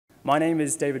My name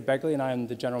is David Beguely, and I am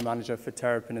the General Manager for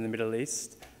Terrapin in the Middle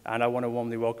East, and I want to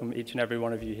warmly welcome each and every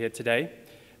one of you here today.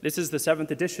 This is the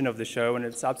 7th edition of the show, and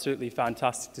it's absolutely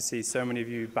fantastic to see so many of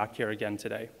you back here again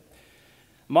today.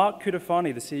 Mark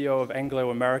Cutifani, the CEO of Anglo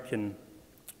American,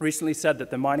 recently said that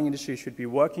the mining industry should be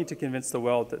working to convince the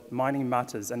world that mining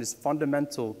matters and is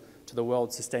fundamental to the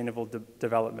world's sustainable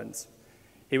development.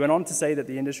 He went on to say that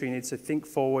the industry needs to think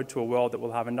forward to a world that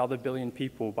will have another billion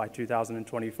people by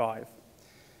 2025.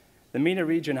 The Mena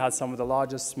region has some of the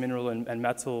largest mineral and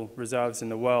metal reserves in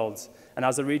the world, and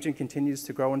as the region continues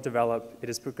to grow and develop, it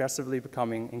is progressively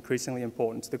becoming increasingly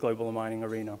important to the global mining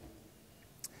arena.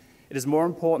 It is more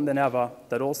important than ever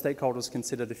that all stakeholders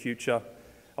consider the future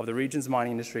of the region's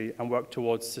mining industry and work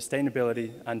towards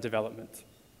sustainability and development.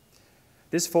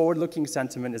 This forward-looking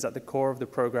sentiment is at the core of the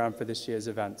program for this year's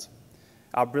event.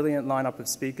 Our brilliant lineup of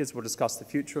speakers will discuss the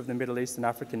future of the Middle East and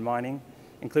African mining,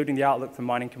 including the outlook for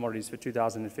mining commodities for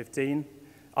 2015,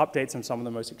 updates on some of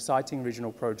the most exciting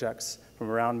regional projects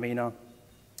from around Mena,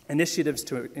 initiatives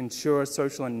to ensure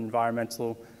social and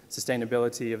environmental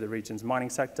sustainability of the region's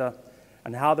mining sector,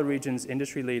 and how the region's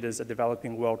industry leaders are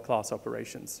developing world-class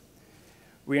operations.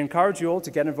 We encourage you all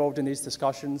to get involved in these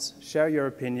discussions, share your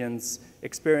opinions,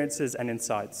 experiences, and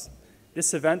insights.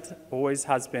 This event always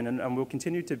has been and will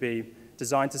continue to be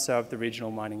designed to serve the regional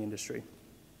mining industry.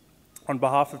 On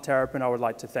behalf of Terrapin, I would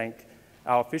like to thank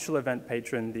our official event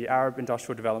patron, the Arab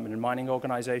Industrial Development and Mining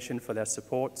Organization, for their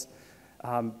support.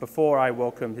 Before I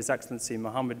welcome His Excellency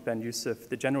Mohammed Ben Yusuf,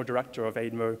 the General Director of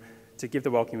AIDMO, to give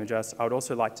the welcome address, I would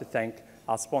also like to thank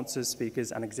our sponsors,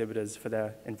 speakers, and exhibitors for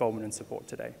their involvement and support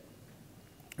today,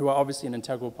 who are obviously an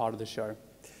integral part of the show.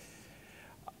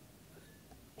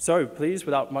 So please,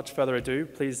 without much further ado,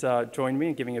 please join me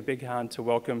in giving a big hand to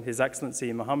welcome His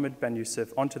Excellency Mohammed Ben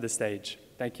Yusuf onto the stage.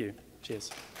 Thank you.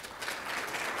 Cheers.